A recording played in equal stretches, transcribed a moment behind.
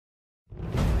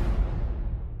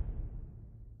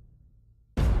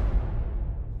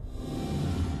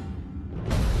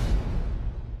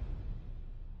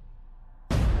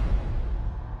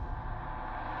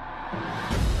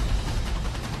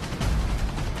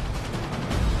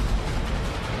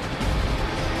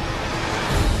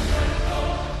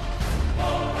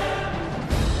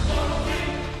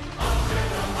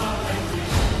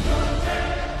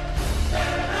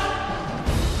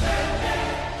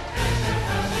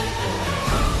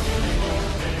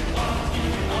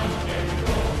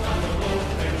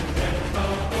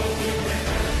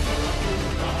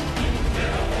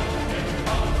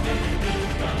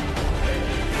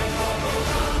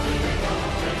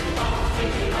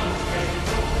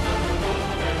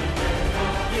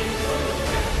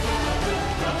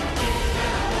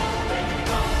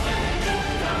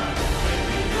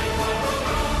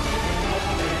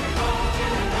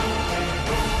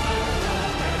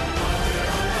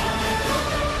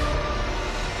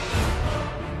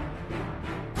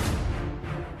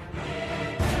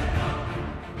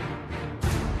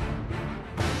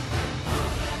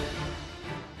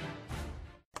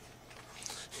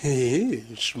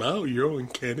Smile, you're on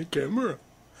camera.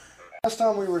 Last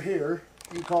time we were here,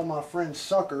 you called my friend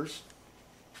suckers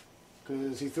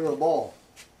because he threw a ball.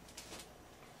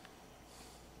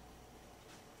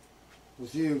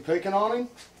 Was you picking on him?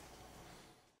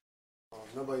 Oh,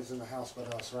 nobody's in the house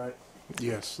but us, right?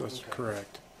 Yes, that's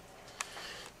correct.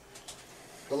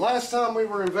 The last time we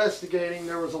were investigating,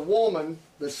 there was a woman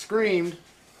that screamed,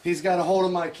 "He's got a hold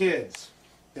of my kids."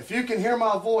 If you can hear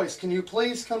my voice, can you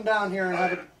please come down here and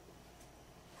have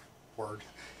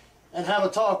a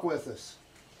talk with us?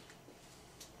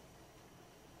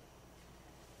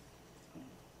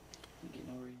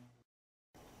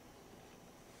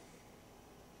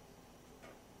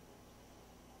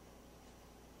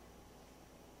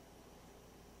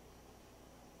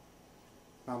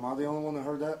 Am I the only one that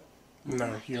heard that?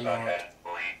 No, you're not.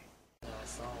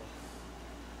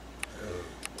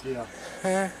 Yeah.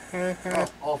 Oh,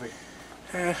 Ovi.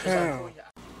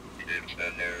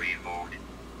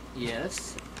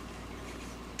 Yes.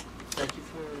 Thank you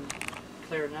for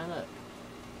clearing that up.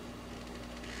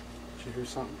 Did you hear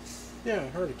something? Yeah, I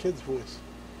heard a kid's voice.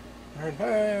 I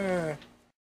heard,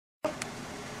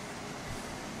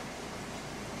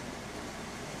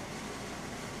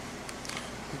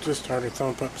 just heard a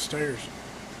thump up the stairs.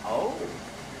 Oh.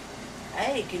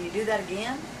 Hey, can you do that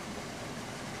again?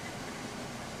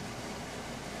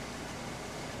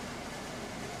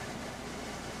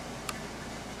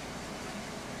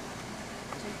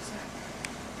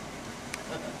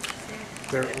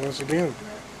 There it was again.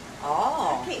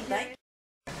 Oh. Thank you.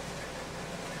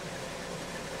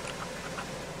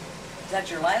 Is that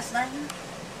your last name?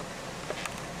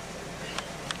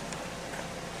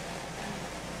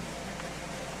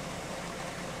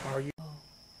 Are you?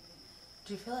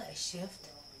 Do you feel like a shift?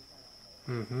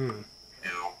 Mm-hmm.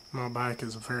 My back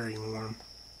is very warm.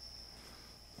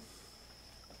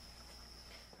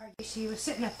 She was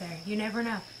sitting up there. You never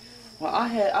know. Well,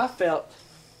 I felt,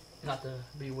 not to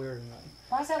be weird or nothing,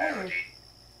 Why is that weird?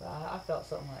 but I felt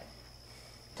something like,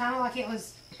 Kind of like it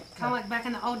was, kind of like back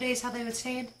in the old days how they would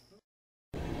stand.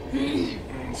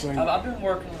 I've been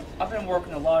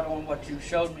working a lot on what you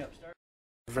showed me upstairs.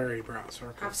 Very bright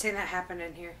circle. I've seen that happen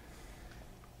in here.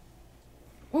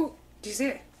 Oh, do you see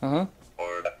it? Uh-huh.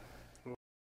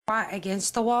 Right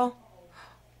against the wall.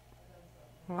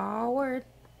 Oh, word.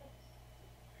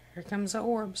 Here comes the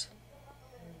orbs.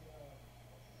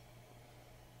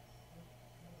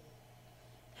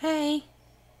 Hey.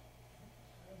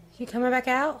 You coming back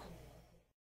out?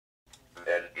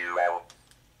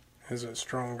 Is it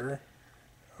stronger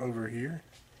over here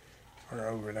or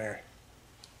over there?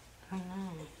 I don't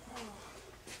know.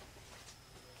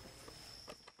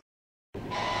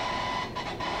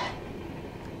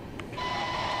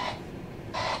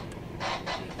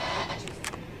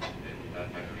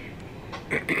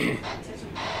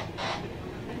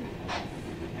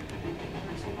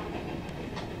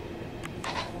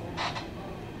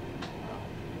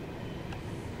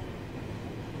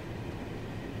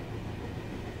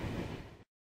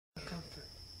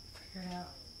 Figure it out.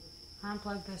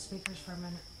 Unplug those speakers for a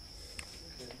minute.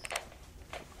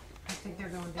 I think they're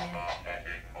going down. I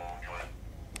think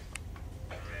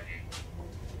I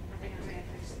may have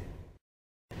fixed it.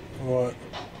 What?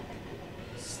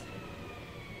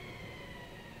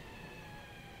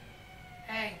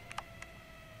 Hey.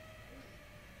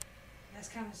 That's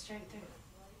coming straight through.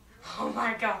 Oh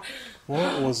my god.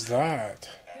 What was that?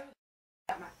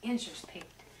 Got my interest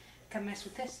peaked. Come mess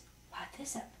with this. Light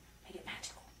this up. Make it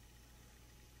magical.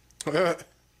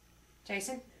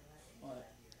 Jason?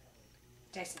 What?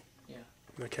 Jason. Yeah.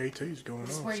 The KT's going on.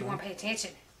 This is where you son. want to pay attention.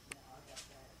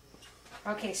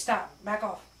 Okay, stop. Back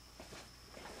off.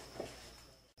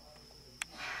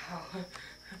 Wow.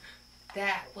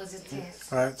 That was intense.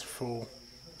 That's full.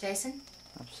 Jason?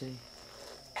 I see.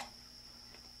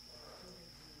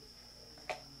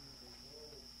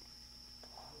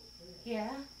 Yeah?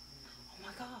 Oh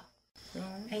my god.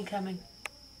 Incoming.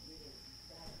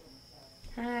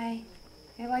 Hi.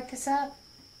 You light this up?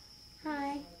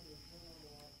 Hi.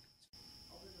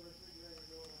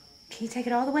 Can you take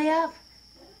it all the way up?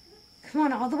 Come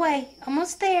on, all the way.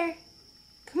 Almost there.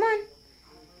 Come on.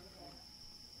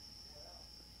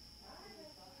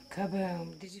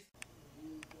 Kaboom. Did you...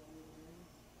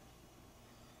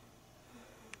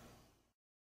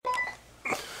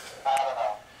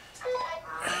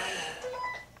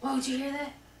 Oh, did you hear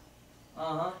that?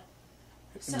 Uh-huh.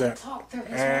 Something talked through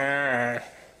his mouth.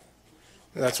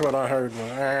 That's what I heard.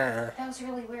 That was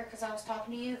really weird because I was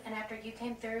talking to you, and after you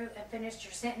came through and finished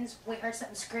your sentence, we heard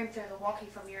something scream through the walkie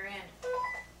from your end.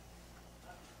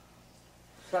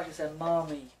 It's like I said,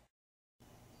 Mommy.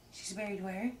 She's buried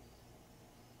where?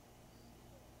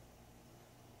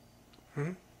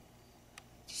 Hmm?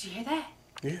 Did you hear that?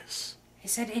 Yes. It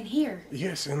said in here.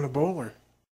 Yes, in the boiler.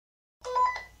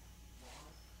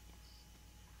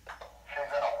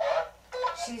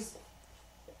 She's.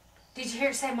 Did you hear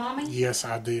it say mommy? Yes,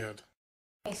 I did.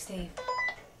 Hey, Steve.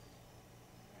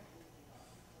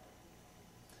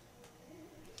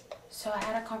 So I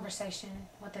had a conversation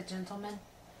with a gentleman,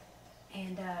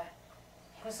 and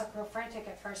he was like real frantic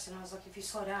at first, and I was like, if you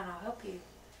slow down, I'll help you.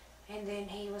 And then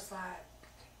he was like,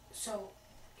 so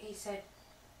he said,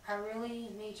 I really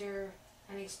need your,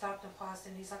 and he stopped and paused,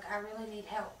 and he's like, I really need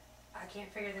help. I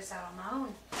can't figure this out on my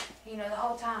own. You know, the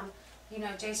whole time, you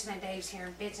know, Jason and Dave's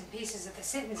hearing bits and pieces of the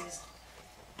sentences.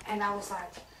 And I was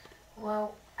like,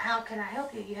 well, how can I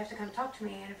help you? You have to come talk to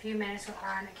me. And a few minutes went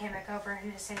by, and it came back over,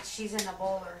 and it said, she's in the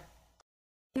boiler.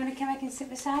 You want to come back and sit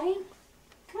beside him?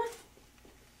 Come on.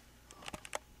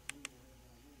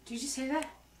 Did you just hear that?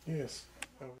 Yes.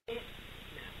 Oh. Look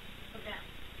down.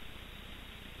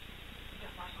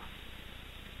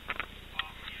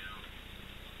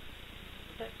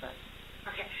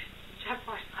 Okay. Check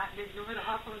flashlight. Ignore the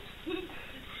hot ones.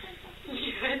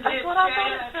 That's what I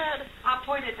thought it said. I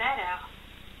pointed that out.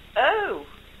 Oh.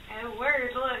 Oh,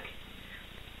 word, look.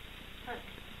 Look.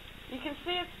 You can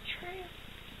see it's true.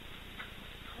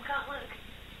 Oh, God, look.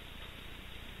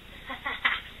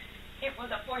 It was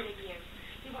a point of view.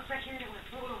 You walked back here and it went,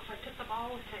 whoa, I took the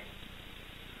ball with it.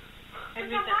 I'm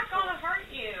not going to hurt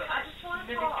you. I just want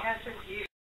to talk.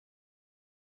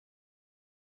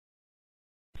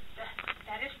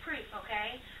 That is proof,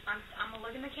 okay? I'm going to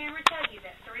look in the camera and tell you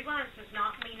that 3 lines does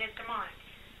not mean it's demonic.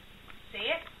 See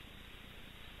it?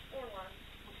 4 lines.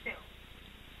 Well, still.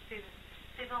 See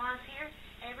the lines here?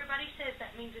 Everybody says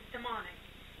that means it's demonic.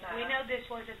 No. We know this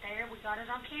wasn't there. We got it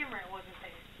on camera. It wasn't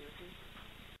there.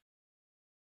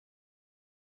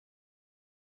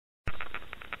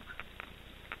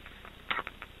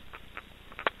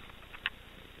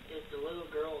 It's the little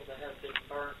girls that have been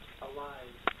burnt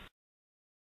alive.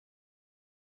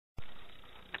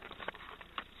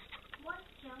 What's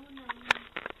your name?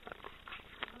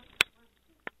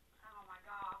 Oh my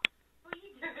God. What are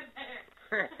you doing there?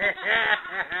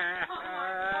 Oh my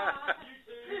God.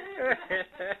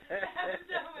 That was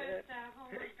so messed up.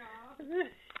 Oh my God.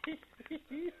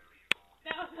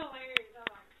 That was hilarious.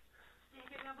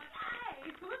 I'm like,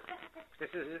 hey, what's that?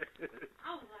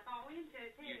 I was like all into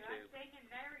it too. I was thinking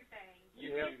everything.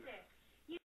 You did this.